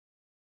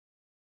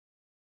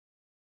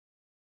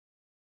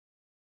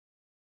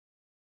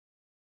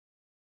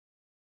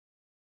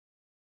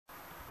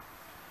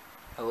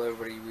Hello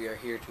everybody, we are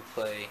here to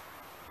play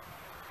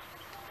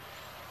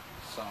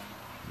some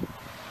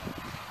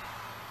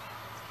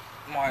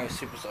Mario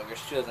Super Sluggers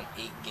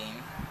 2008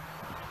 game.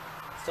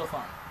 Still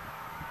fun.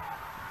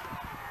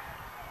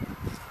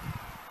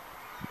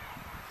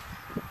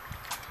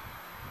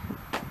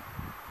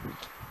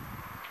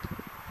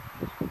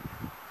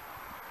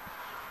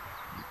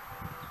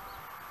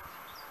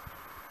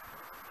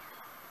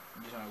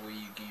 Just want to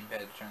Wii U gamepad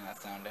to turn that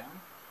sound down.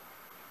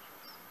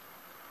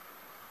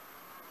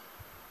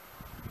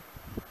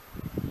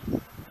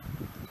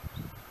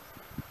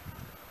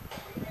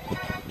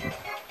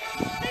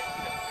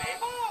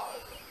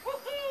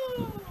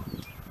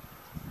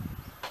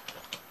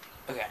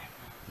 Okay,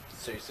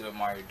 seriously what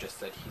Mario just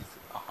said, he's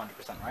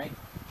 100% right.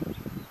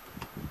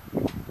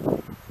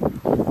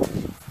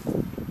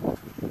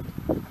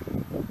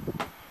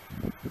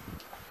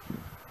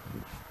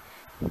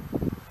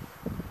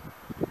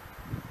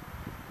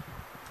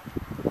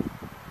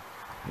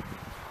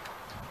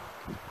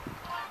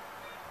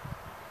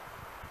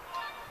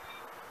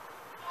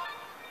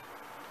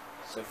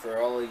 So for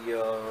all of you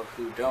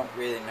who don't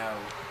really know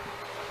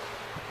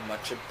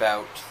much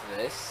about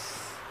this,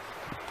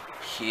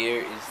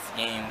 here is the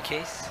game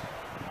case.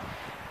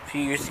 A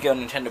few years ago,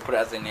 Nintendo put it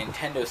as a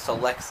Nintendo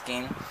Selects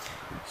game.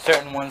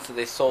 Certain ones that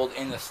they sold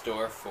in the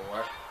store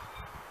for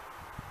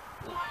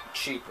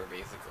cheaper,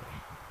 basically.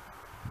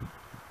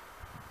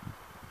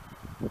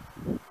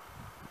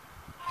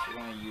 So you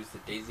want to use the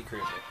Daisy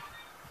Cruiser.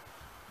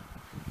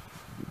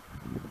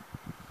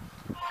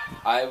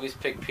 I always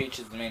pick Peach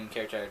as the main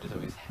character, I just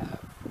always have.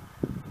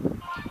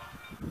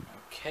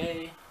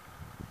 Okay.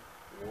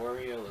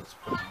 Wario, let's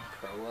put him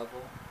pro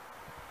level.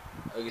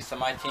 Okay, so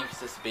my team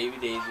consists of Baby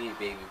Daisy,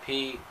 Baby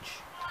Peach,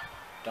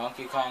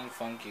 Donkey Kong,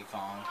 Funky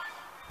Kong,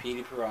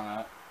 Petey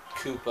Piranha,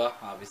 Koopa,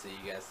 obviously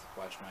you guys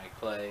watch my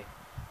play,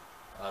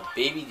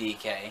 Baby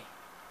DK,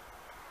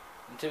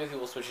 and typically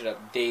we'll switch it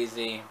up,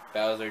 Daisy,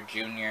 Bowser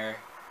Jr.,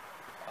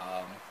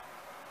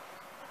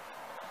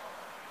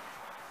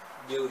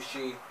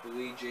 Yoshi,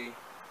 Luigi,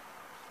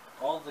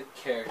 all the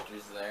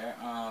characters there.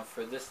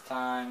 For this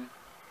time,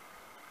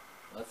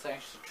 let's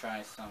actually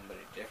try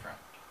somebody different.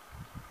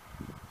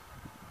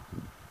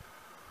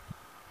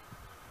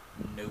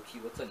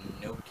 Noki, what's a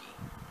Noki?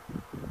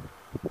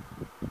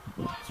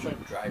 Let's try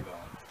Dry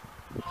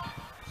Bone.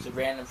 So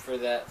random for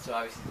that, so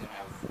obviously he's gonna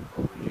have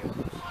Luigi all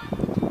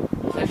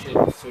those. Let's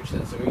actually switch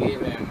that. So we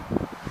gave him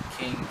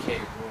King K.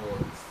 Rool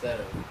instead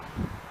of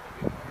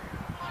Mario.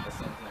 That's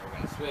the only thing that we're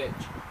gonna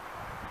switch.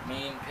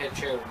 Main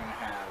pitcher, we're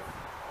gonna have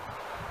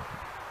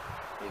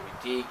Baby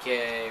DK.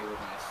 We're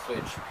gonna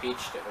switch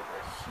Peach to over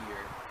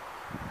here.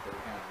 So we're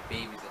gonna have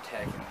babies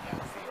attacking the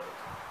outfield.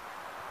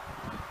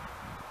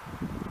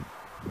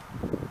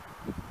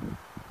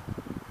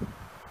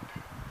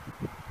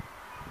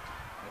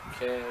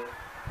 Okay.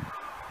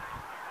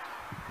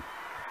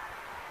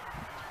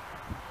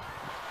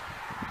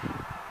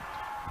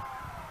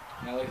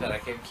 Now look at that, I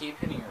can keep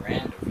hitting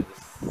random for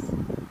this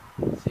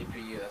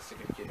CPU, that's the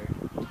computer.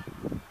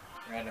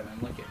 Random,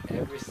 and look at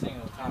every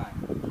single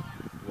time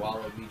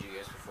Waluigi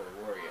goes before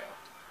Wario.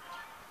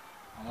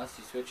 Unless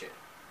you switch it.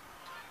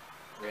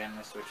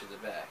 Random switches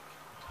it back.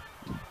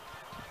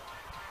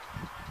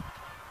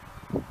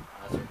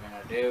 That's what we're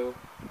gonna do.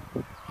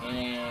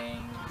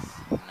 Innings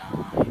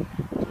 9.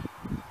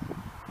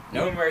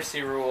 No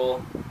mercy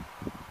rule.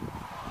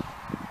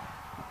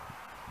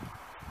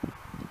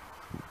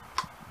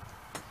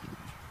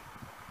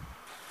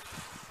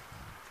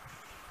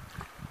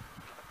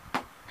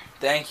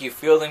 Thank you,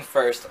 fielding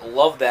first.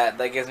 Love that.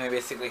 That gives me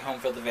basically home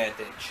field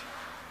advantage.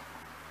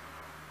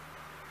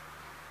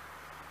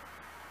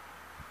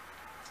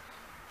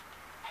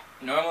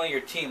 Normally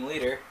your team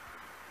leader,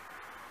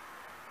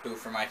 who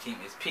for my team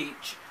is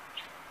Peach,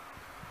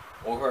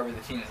 or whoever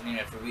the team is named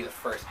after, will be the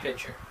first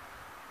pitcher.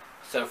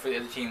 So for the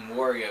other team,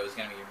 Wario is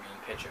going to be your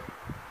main pitcher.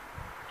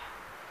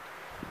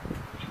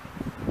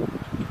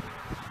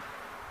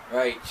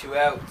 Right, 2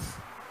 outs.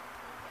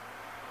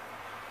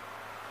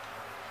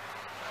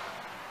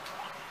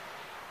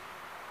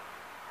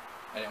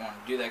 I didn't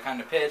want to do that kind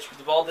of pitch because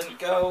the ball didn't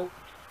go.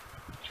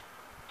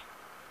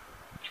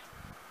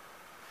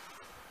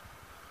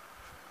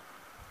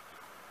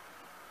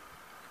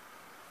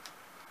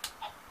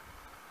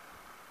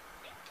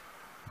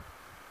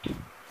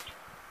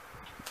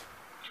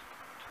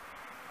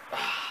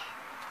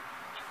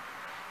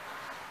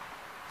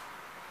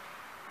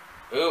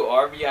 Ooh,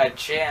 RBI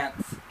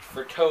chance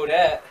for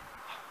Toadette,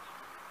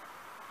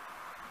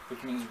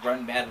 which means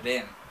run batted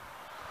in.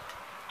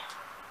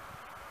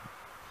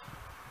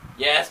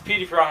 Yes,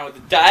 Petey Piranha with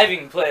the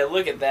diving play.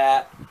 Look at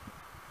that.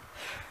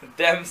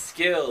 Them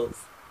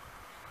skills.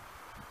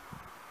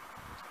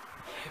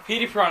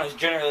 Petey Piranha is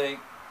generally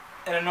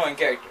an annoying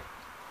character.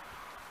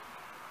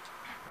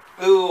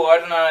 Ooh, I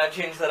don't know how to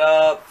change that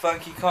up.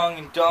 Funky Kong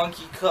and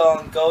Donkey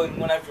Kong going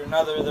one after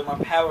another. They're my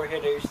power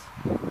hitters.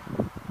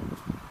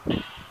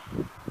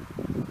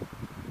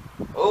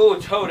 Oh,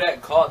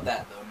 Toadette caught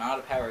that though. Not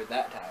a power at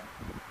that time.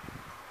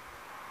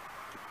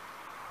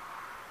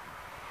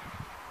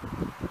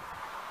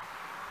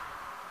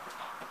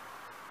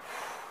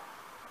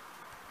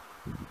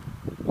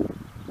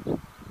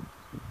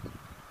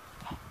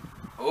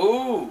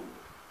 Ooh.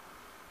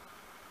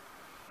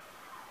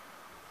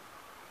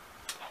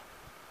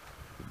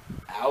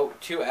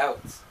 Out. 2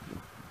 outs.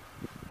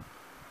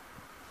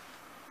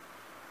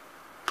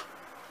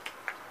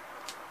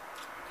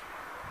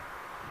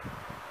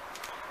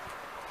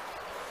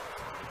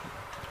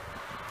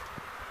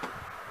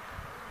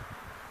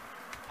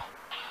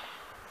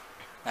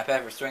 Not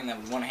bad for swinging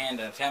that with one hand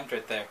and attempt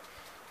right there.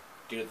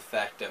 Due to the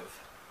fact of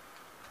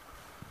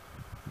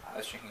I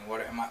was drinking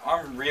water and my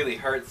arm really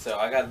hurts, so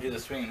I gotta do the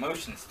swinging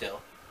motion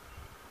still.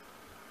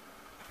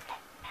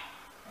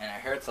 And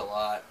it hurts a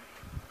lot.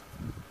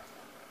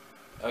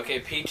 Okay,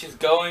 Peach is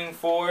going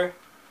for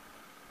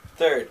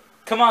third.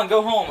 Come on,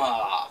 go home.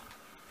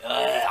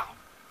 Ugh.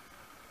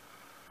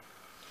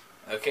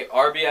 Okay,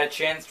 RBI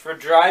chance for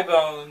Dry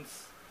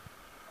Bones.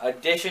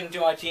 Addition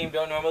to my team,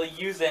 don't normally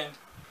use him.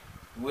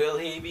 Will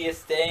he be a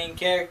staying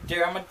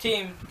character on my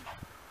team?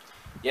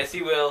 Yes,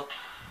 he will.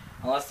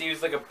 Unless he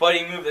uses like a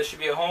buddy move, that should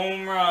be a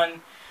home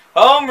run.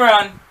 Home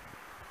run!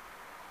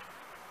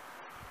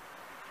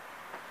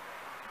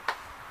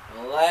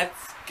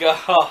 Let's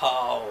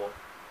go.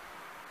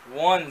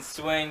 One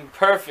swing,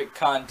 perfect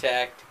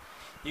contact.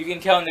 You can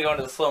tell him to go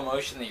into the slow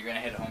motion that you're going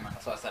to hit a home run.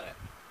 That's why I said it.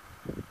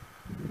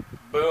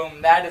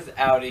 Boom, that is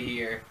out of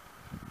here.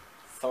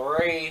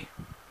 3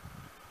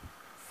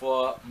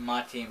 for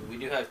my team. But we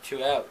do have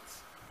 2 outs.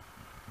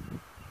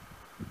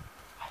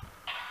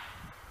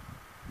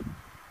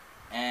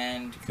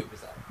 And Coop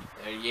is out.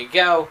 There you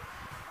go.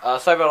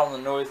 Sorry about all the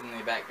noise in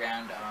the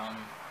background.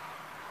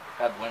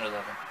 Got the windows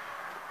open.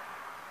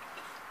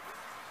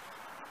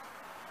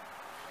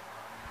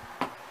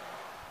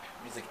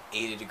 It was like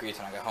 80 degrees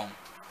when I got home.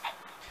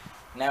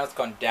 Now it's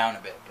gone down a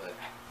bit, but...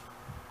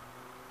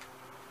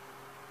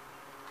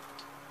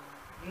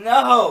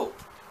 No!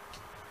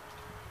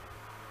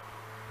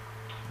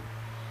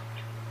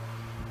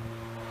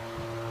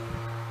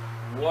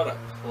 What a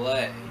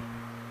play.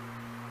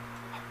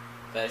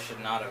 That should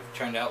not have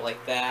turned out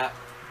like that.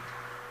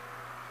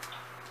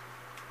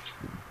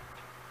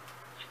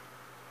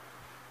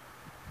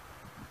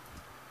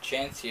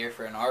 Chance here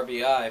for an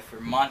RBI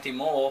for Monty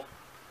Mole.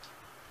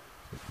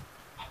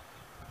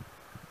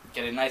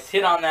 Get a nice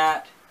hit on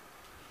that.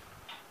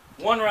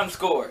 1 run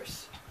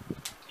scores.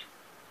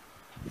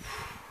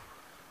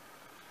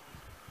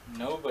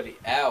 Nobody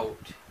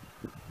out.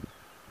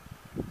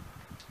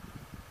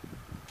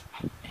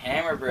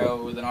 Hammer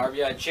Bro with an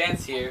RBI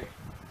chance here.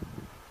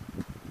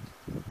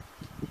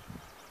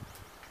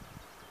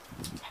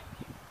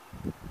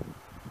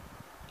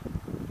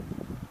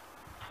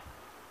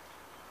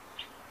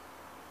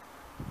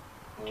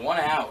 One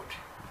out.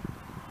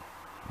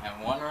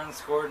 And 1 run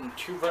scored and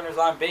 2 runners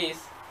on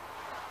base.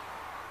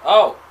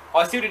 Oh,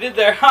 I see what he did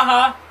there.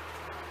 Haha.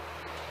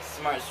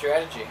 Smart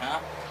strategy, huh?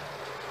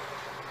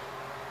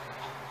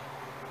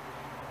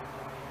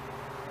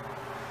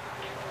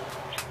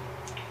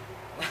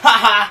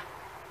 Haha.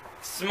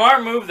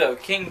 Smart move though.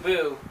 King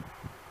Boo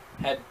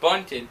had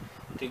bunted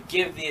to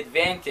give the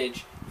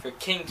advantage for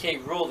King K.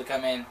 Rool to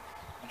come in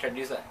and try to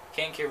do that.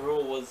 King K.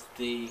 Rool was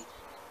the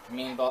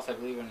main boss, I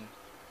believe, in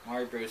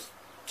Mario Bros.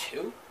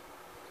 2?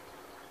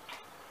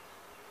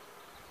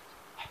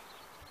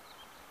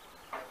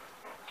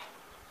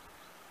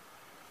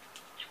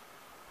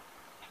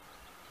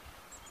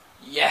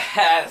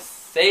 Yes!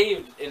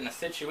 Saved in a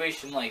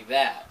situation like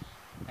that.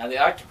 Now the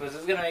octopus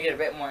is going to make it a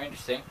bit more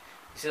interesting. You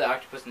see the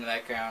octopus in the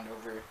background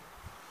over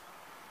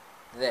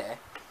there.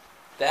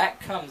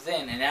 That comes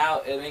in and now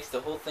it makes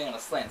the whole thing on a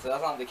slant. So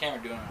that's not the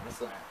camera doing it on a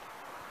slant.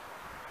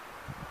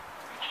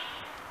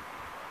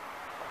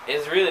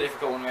 It's really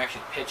difficult when you're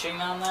actually pitching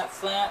on that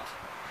slant.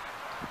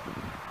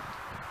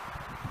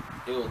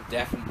 It will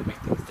definitely make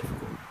things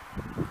difficult.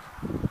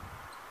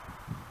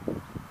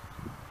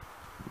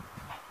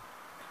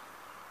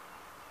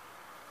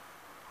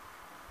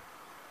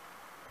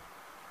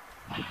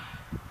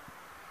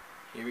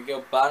 Here we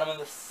go, bottom of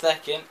the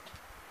 2nd.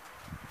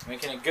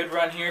 Making a good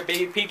run here.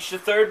 Baby Peach to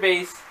third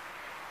base.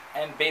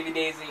 And Baby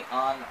Daisy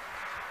on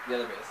the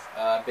other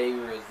base. Baby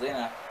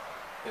Rosalina,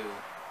 who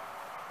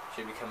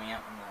should be coming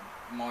out in the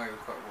Mario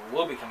Kart.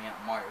 Well, will be coming out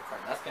in Mario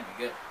Kart. That's going to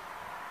be good.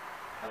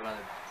 Have another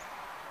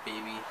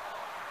baby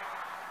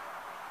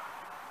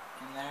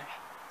in there.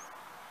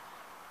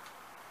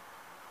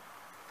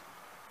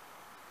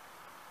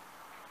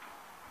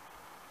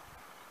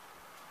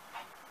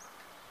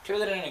 Sure,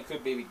 they didn't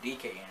include Baby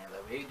DK in it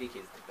though. Baby DK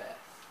is the best.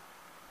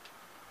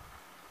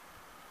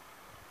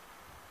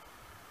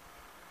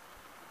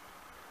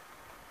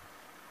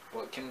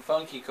 What can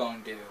Funky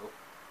Kong do?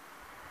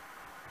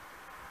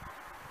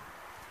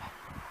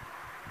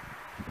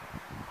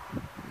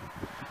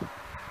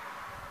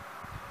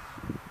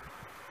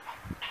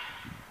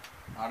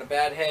 Not a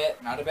bad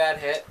hit. Not a bad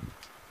hit.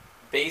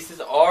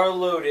 Bases are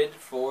loaded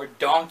for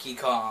Donkey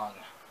Kong.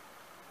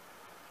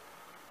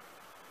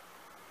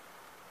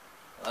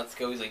 Let's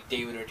go. He's like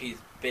David Ortiz.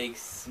 Big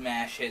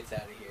smash hits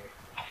out of here.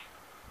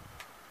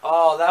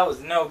 Oh, that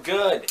was no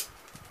good.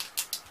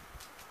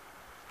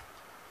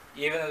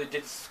 Even though they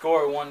did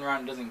score 1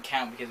 run, it doesn't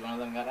count because one of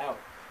them got out.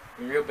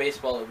 In real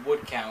baseball, it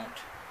would count.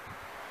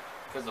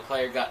 because the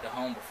player got to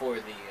home before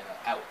the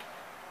out.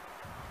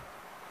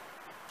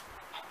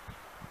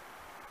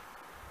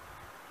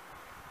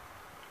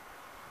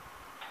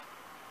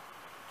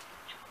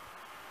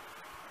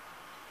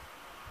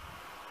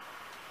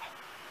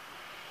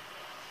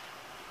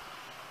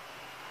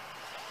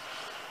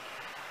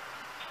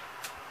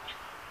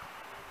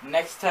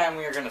 Next time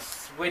we are going to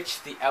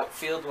switch the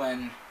outfield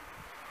when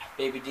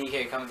Baby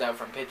DK comes out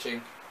from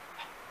pitching.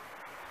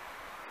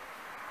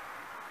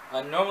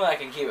 Normally I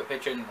can keep a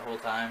pitcher in the whole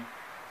time.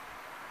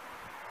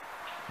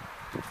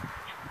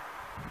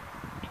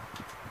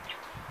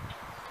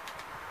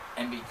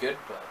 And be good,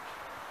 but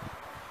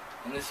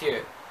in this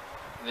here,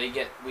 we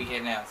get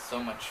now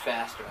so much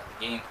faster at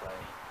the gameplay.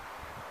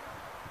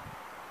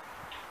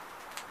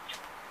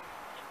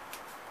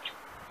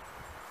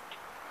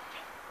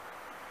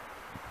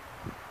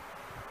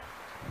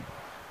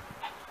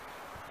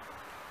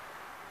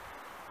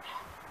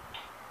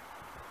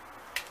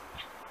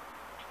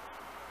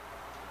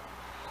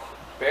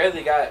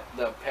 Barely got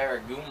the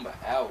Paragoomba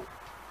out.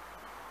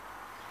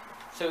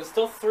 So it's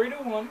still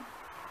 3-1.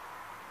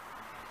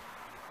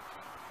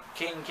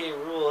 King K.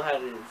 Rool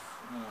had his...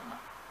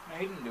 no,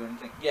 he didn't do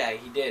anything. Yeah,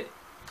 he did.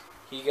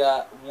 He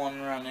got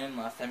 1 run in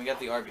last time. He got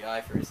the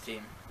RBI for his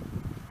team.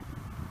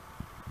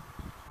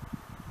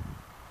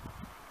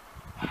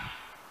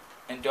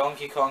 And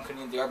Donkey Kong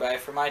couldn't get the RBI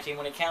for my team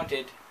when it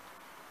counted.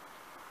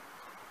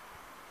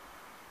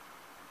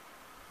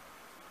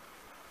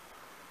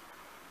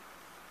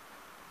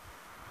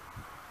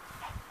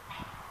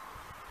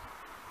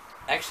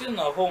 Actually, in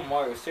the whole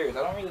Mario series,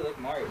 I don't really like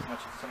Mario as much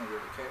as some of the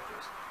other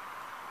characters.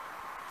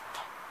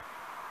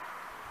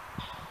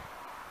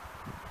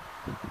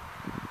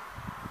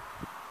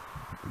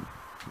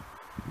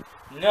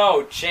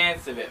 No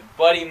chance of it.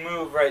 Buddy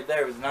move right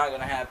there was not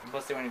going to happen.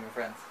 Plus, they weren't even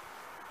friends.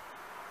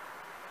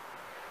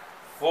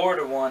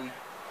 4-1.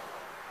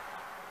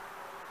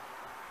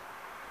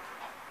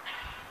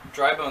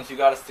 Dry Bones, who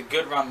got us the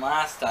good run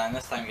last time,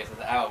 this time gets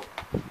us out.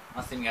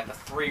 Last time we got the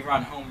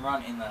 3-run home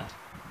run in the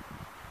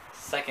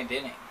second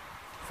inning.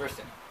 First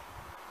inning.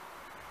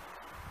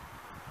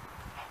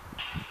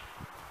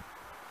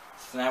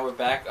 So now we're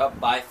back up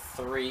by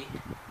 3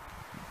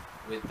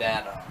 with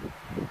that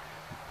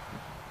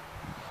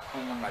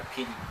home run by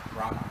PD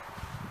Piranha.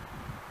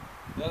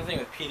 The other thing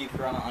with PD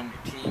Piranha on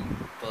your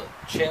team, the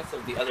chance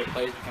of the other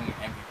players becoming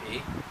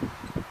MVP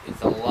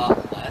is a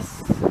lot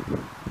less.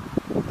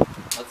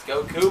 Let's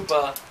go,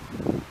 Koopa!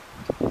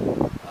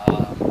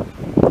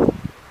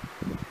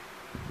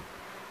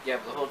 Yeah,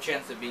 but the whole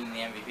chance of being the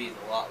MVP is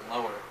a lot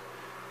lower.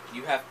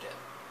 You have to...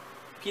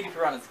 PD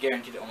Piranha is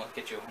guaranteed to almost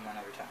get you a home run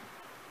every time.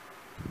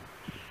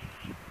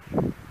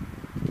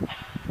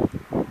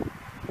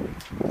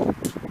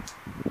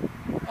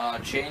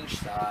 Change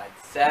sides.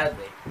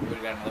 Sadly, we would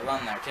have got another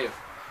run there too.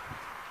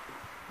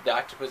 The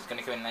Octopus is going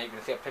to come in now. You're going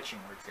to see how pitching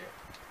works here.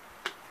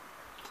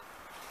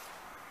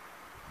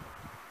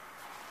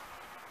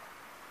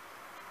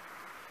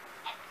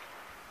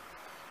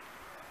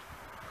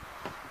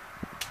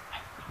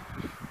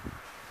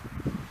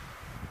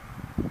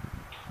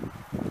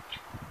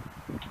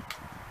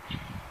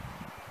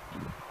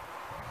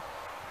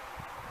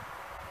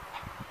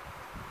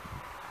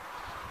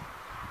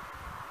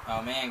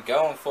 Oh man,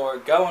 going for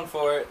it, going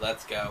for it.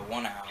 Let's go,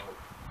 1 out.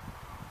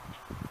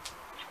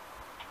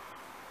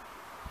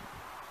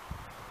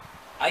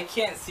 I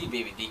can't see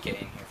Baby DK in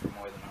here for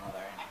more than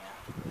another inning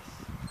after this.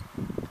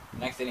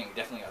 Next inning, we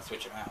definitely gotta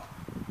switch him out.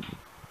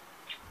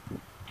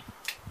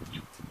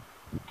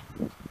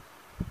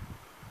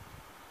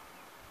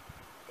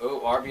 Oh,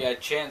 RBI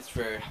chance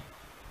for...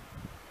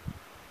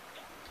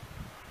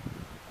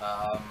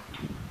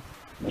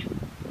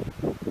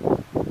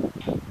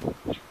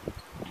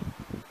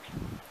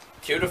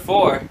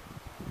 2-4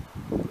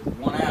 with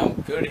 1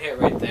 out. Good hit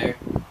right there.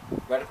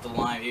 Right up the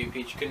line. Baby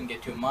Peach couldn't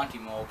get to it. Monty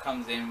Mole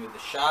comes in with the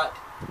shot.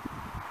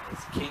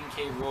 As King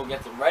K. Rool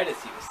gets it right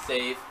as he was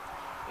safe.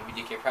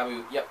 Baby DK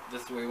probably, yep,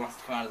 this is where he wants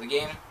to come out of the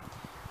game.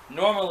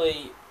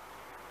 Normally,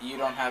 you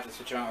don't have to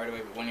switch him out right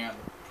away, but when you're on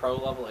the pro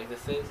level like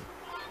this is.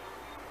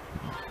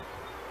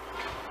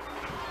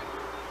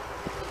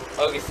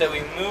 Okay, so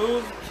we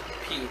moved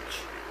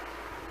Peach.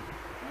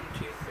 1,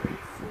 2, 3,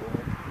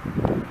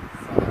 4,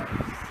 5,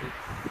 6,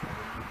 7,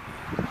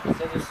 8.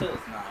 So there still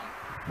is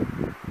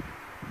 9.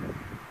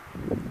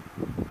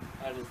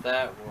 How does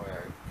that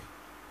work?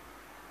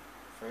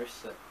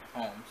 First at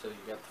home, so you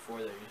got the 4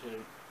 there. You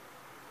should.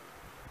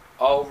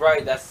 Oh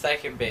right, that's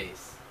second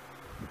base.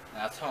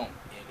 That's home,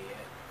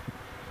 idiot.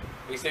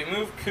 Okay, so we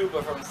moved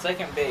Koopa from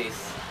second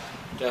base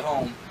to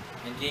home,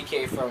 and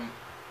DK from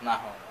not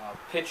home,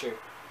 pitcher,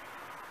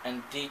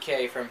 and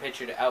DK from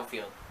pitcher to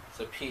outfield.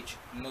 So Peach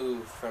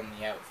moved from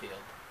the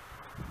outfield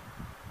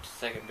to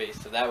second base,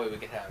 so that way we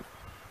could have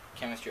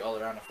chemistry all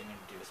around if we need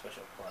to do a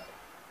special play.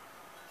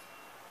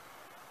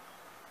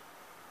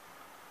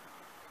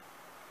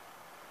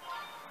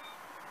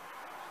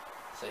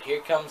 So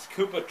here comes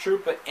Koopa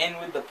Troopa in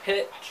with the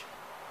pitch.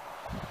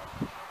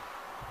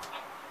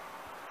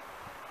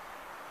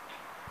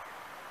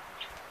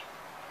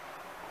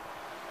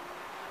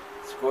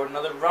 Scored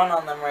another run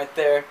on them right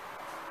there.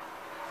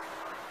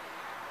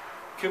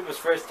 Koopa's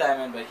first time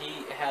in, but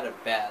he had a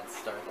bad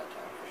start that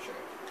time for sure.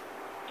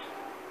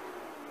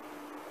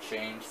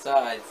 Change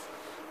sides.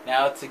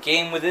 Now it's a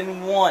game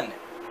within one.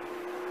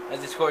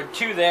 As he scored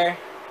 2 there.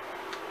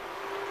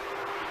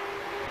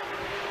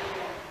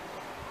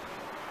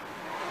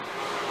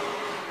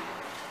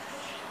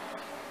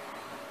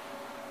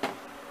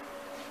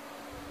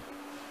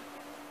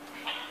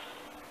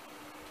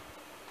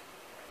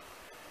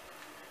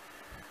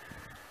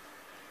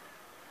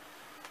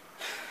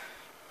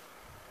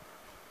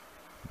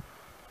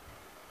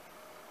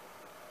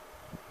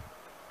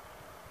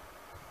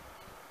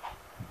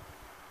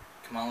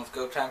 Come on, let's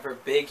go. Time for a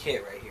big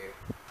hit right here.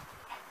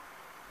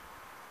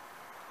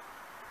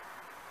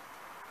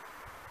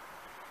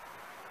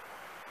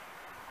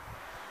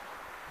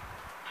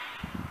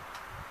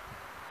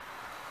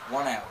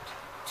 One out.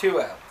 2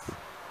 outs.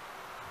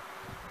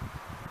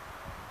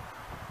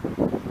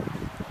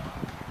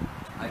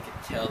 I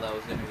could tell that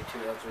was going to be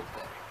 2 outs right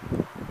there.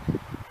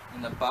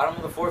 In the bottom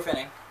of the 4th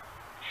inning.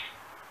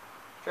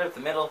 Straight up the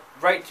middle.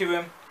 Right to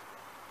him.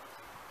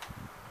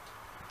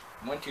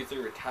 1, 2, 3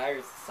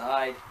 retires the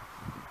side.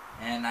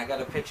 And I got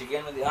to pitch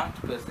again with the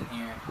octopus in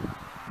here.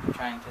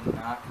 Trying to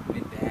knock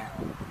me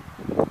down.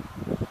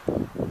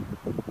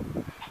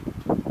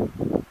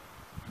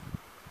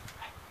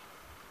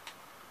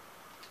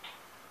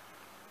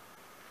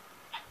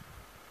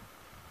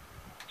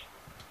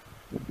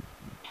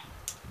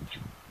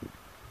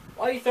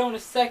 Why are you throwing a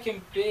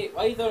second base?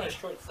 Why are you throwing a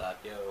shortstop,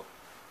 yo?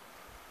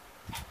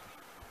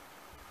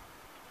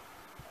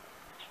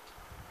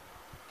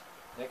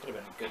 That could have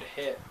been a good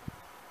hit.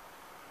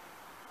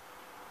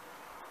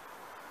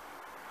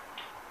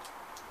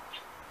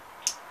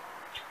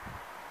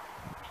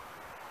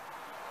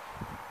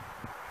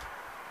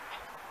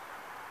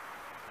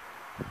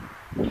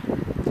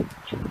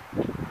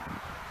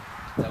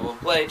 Double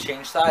play,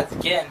 change sides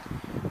again.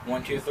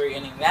 1, 2, 3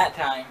 inning that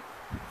time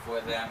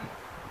for them.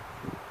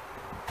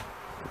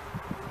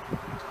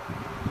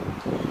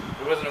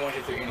 It wasn't a 1,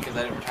 2, 3 inning because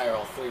I didn't retire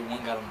all 3.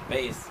 1 got on the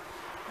base.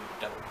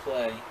 Double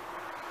play.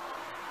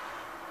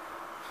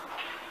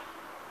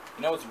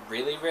 You know what's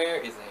really rare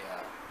is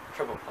a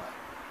triple play.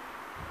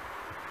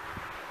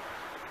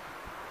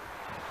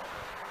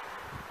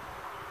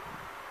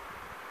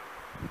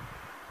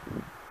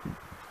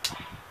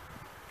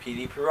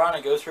 PD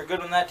Piranha goes for a good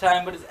one that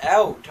time, but is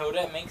out.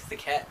 Toadette makes the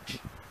catch.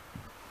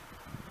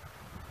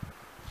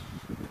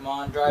 Come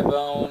on, Dry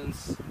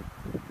Bones.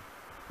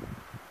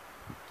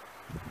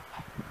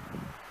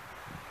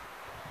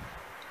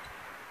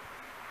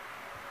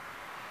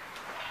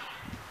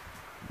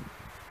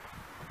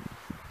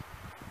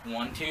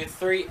 One, 2,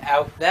 3,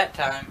 out that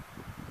time.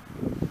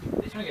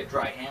 He's gonna get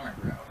Dry Hammer,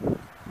 bro.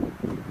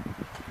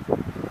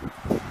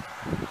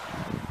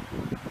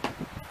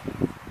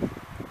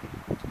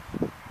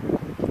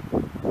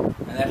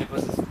 And that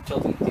was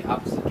tilting the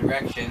opposite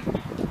direction.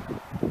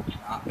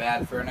 Not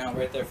bad for an out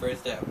right there,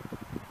 first out.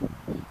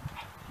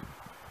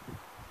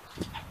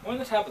 We're on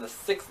the top of the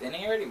 6th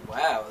inning already?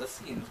 Wow, this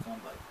game's going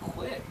by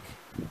quick.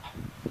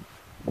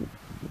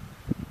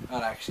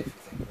 Not actually, if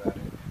you think about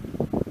it.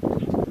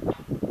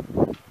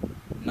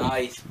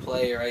 Nice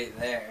play right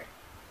there.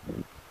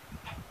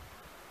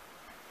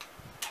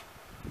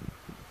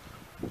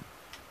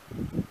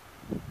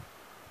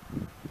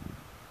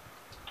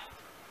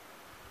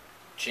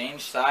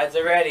 Change sides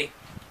already.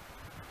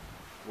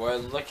 We're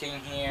looking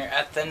here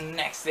at the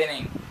next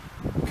inning.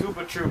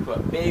 Koopa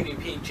Troopa, Baby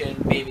Peach,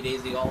 and Baby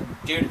Daisy all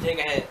due to take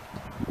a hit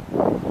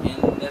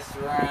in this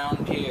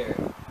round here.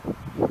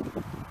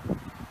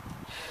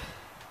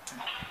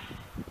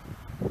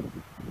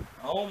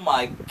 Oh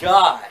my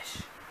gosh.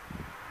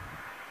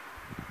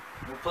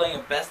 We're playing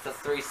a best of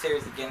 3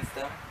 series against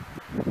them.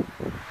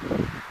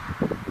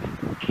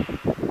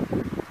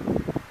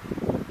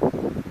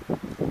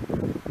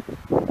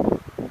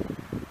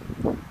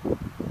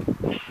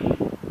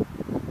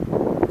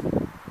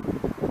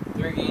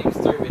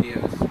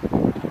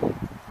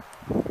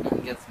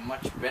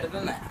 Better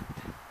than that.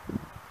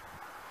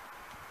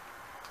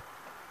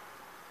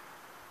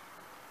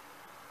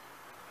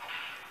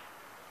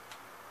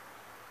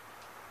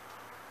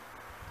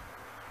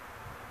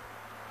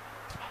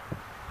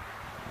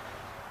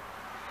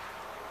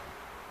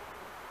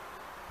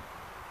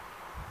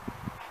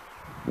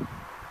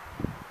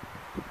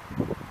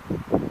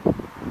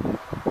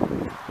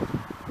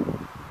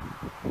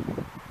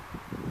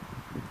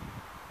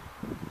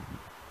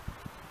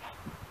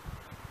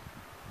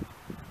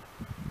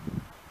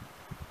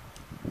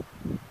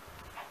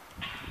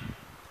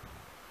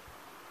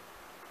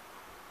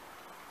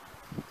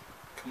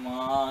 Come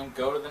on,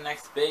 go to the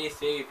next base,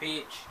 Baby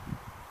Peach.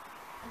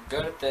 I'm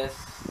good at this.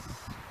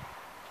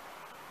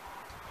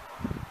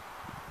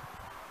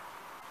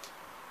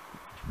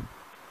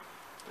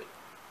 But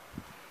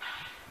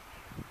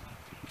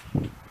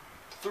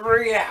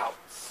 3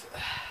 outs.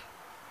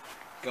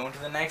 Going to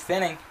the next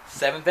inning,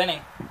 7th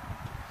inning.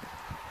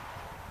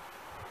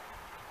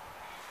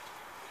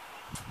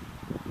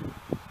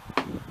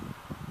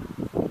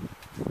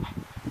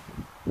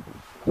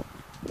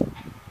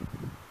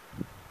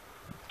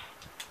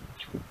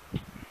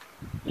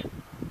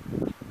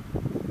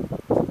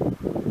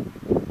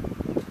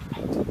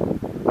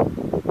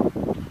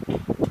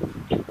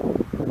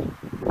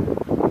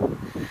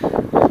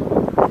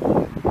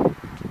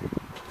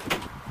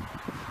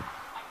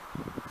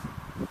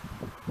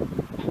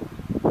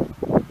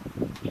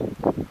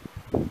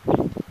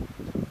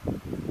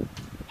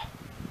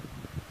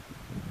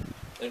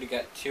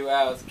 2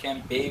 outs.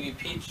 Can Baby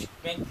Peach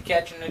make the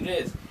catch? And it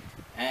is.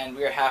 And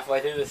we are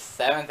halfway through the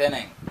 7th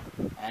inning.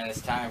 And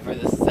it's time for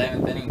the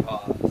 7th inning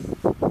pause.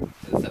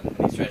 The 7th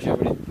inning stretch.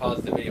 Everybody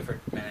pause the video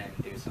for a minute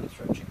and do some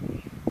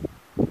stretching.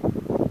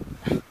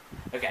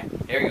 Okay,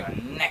 here we go.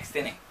 Next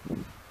inning.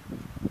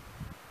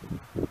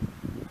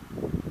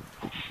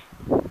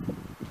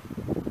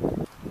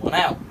 One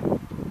out.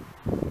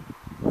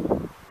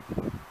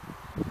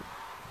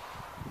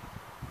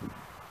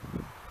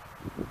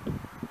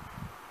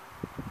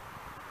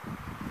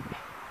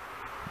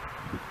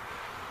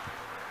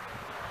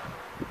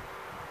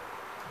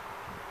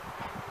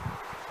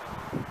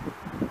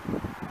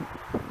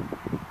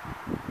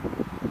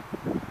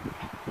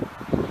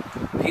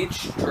 Peach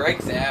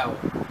strikes out.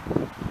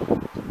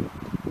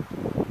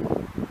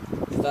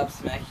 Stop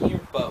smacking your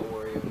butt,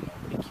 Wario.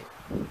 Nobody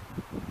cares.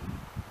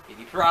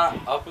 Petey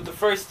Piranha up with the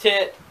first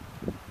hit.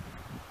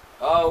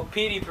 Oh,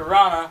 Petey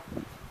Piranha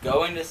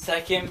going to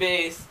second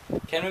base.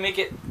 Can we make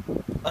it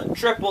a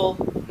triple?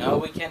 No,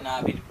 we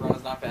cannot. Petey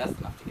Piranha's not fast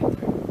enough to get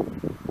there.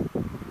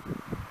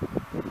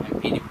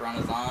 And Petey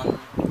Piranha's on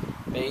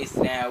base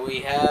now.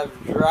 We have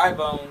Dry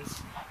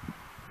Bones,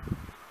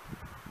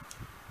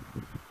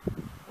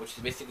 which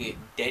is basically a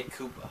dead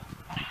Koopa.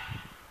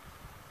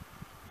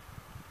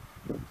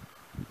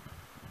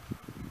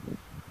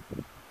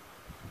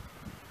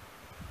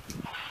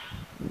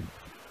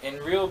 In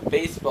real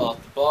baseball,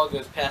 if the ball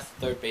goes past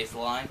the third base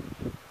line,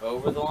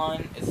 over the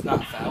line, it's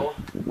not foul.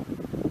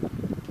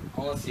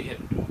 Unless you hit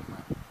a home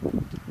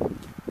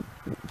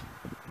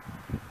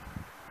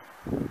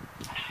run.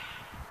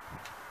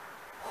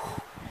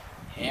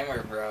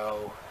 Hammer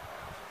Bro.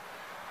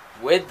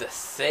 With the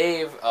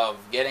save of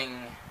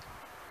getting...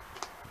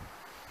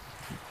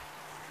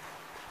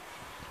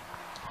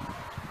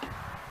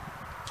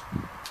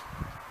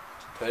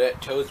 Put it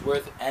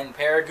Toadsworth and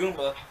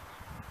Paragoomba.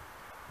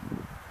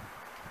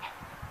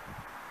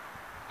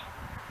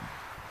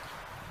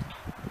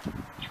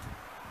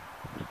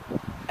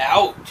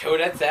 Out!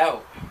 Toadette's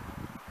out.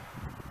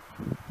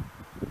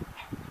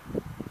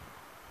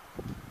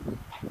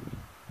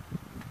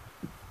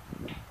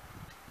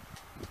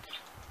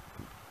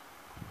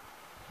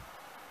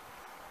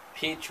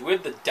 Peach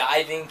with the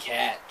diving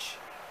catch.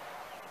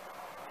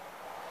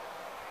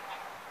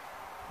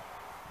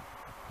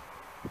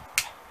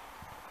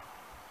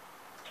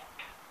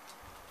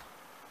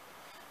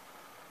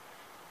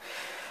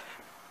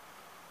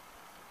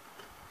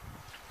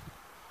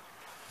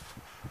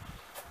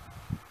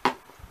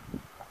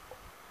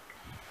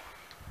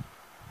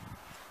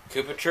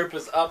 Koopa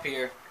Troopa's up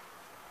here.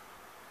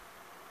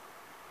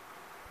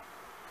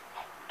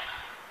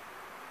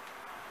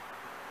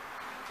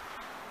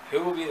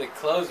 Who will be the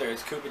closer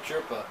as Koopa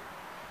Troopa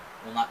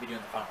will not be doing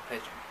the final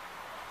pitching.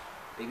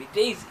 Baby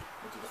Daisy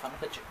will do the final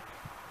pitching.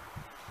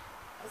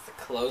 As the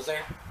closer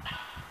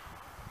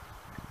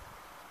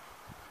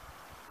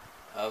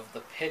of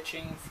the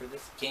pitching for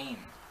this game.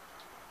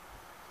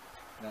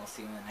 And we'll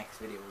see in the next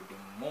video we'll do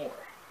more.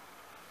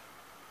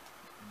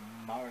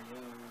 Mario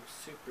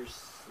Super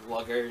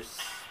Sluggers,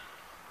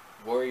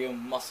 Wario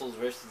Muscles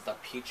versus the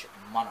Peach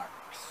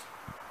Monarchs.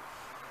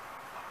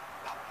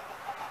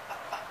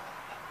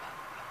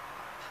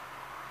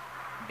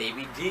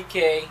 Baby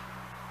DK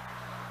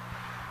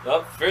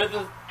up for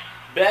the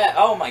bat.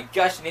 Oh my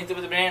gosh, he needs it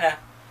with a banana.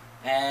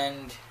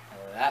 And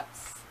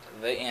that's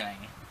the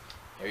inning.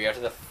 Here we go to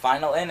the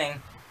final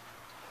inning.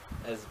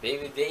 As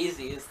Baby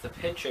Daisy is the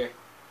pitcher.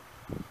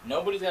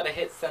 Nobody's got a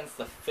hit since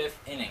the 5th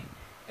inning.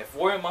 If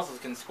Wario Muscles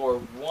can score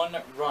 1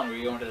 run,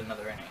 we go into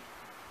another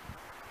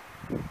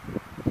inning.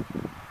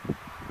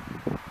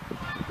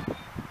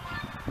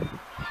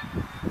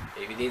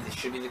 Baby Daisy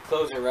should be the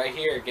closer right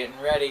here, getting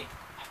ready.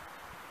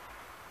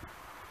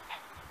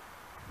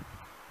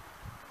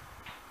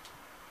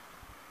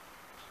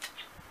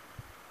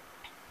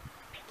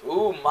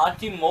 Ooh,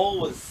 Monty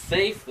Mole was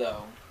safe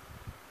though.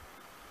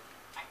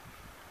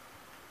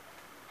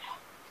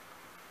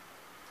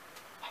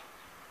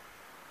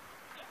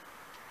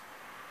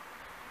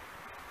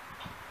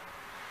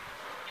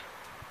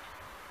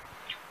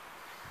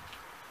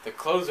 The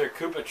closer,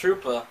 Koopa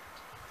Troopa,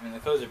 the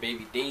closer,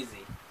 Baby Daisy.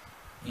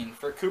 And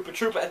for Koopa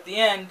Troopa at the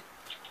end,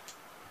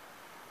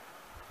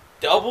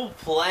 double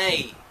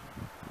play.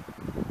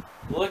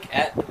 Look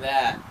at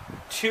that.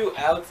 2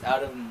 outs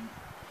out of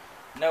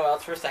no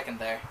outs for a second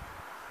there.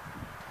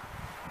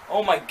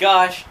 Oh my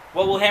gosh,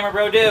 what will Hammer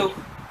Bro do?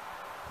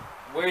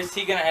 Where is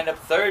he going to end up?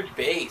 Third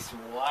base.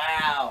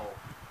 Wow.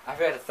 I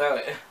forgot to throw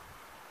it.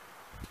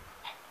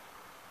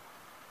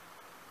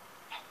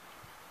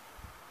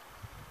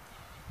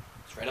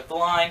 Right up the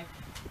line.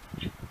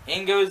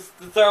 In goes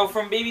the throw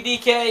from Baby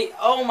DK.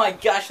 Oh my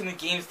gosh, and the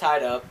game's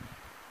tied up.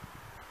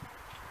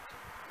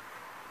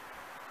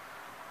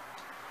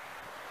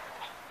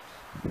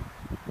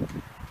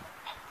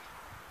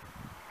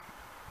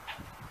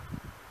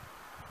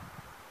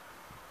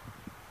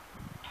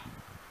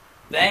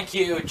 Thank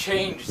you.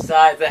 Change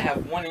sides. I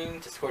have 1 inning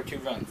to score 2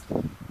 runs.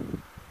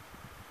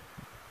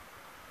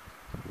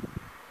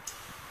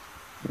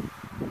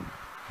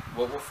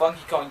 What will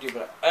Funky Kong do,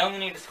 but I only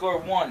need to score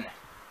 1.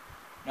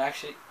 No,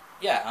 actually,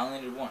 yeah, I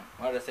only needed 1.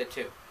 Why did I say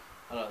 2?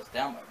 I thought I was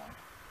down by 1.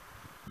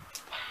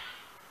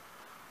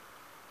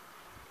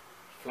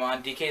 Come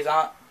on, DK's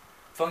on.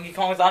 Funky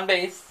Kong's on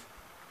base.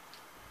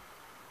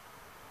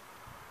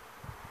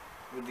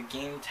 With the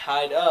game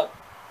tied up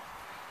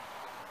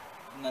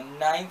in the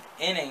 9th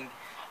inning,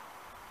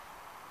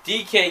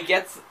 DK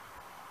gets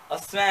a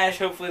smash.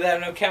 Hopefully they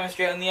have no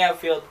chemistry out in the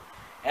outfield.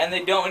 And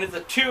they don't, and it's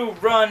a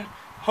 2-run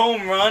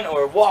home run,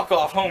 or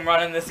walk-off home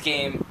run in this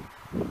game.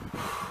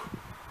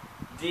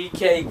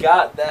 DK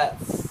got that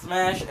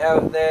smash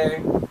out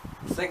there.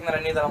 The second that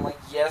I knew that, I'm like,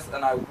 yes,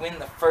 and I win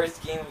the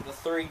first game of the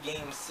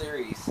 3-game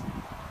series.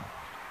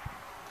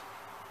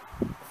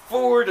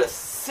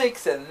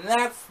 4-6, and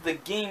that's the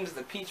games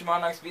the Peach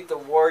Monarchs beat the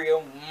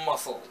Wario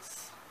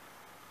Muscles.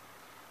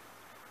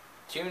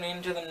 Tune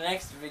in to the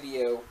next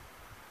video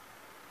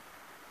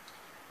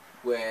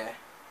where,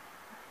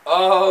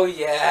 oh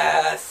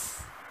yes,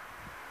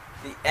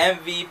 the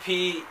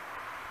MVP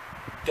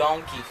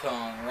Donkey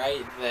Kong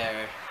right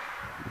there.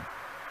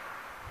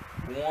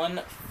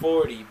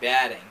 140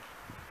 batting.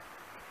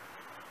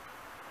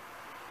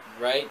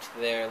 Right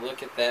there,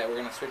 look at that. We're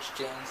going to switch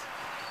teams.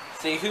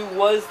 See who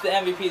was the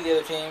MVP of the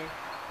other team.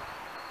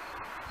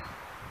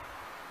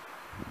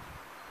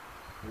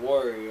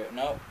 Wario,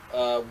 nope.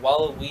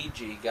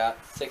 Waluigi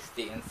got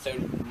 60, and so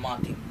did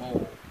Monty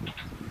Mole.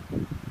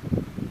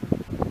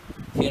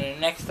 See you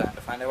next time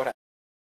to find out what happened.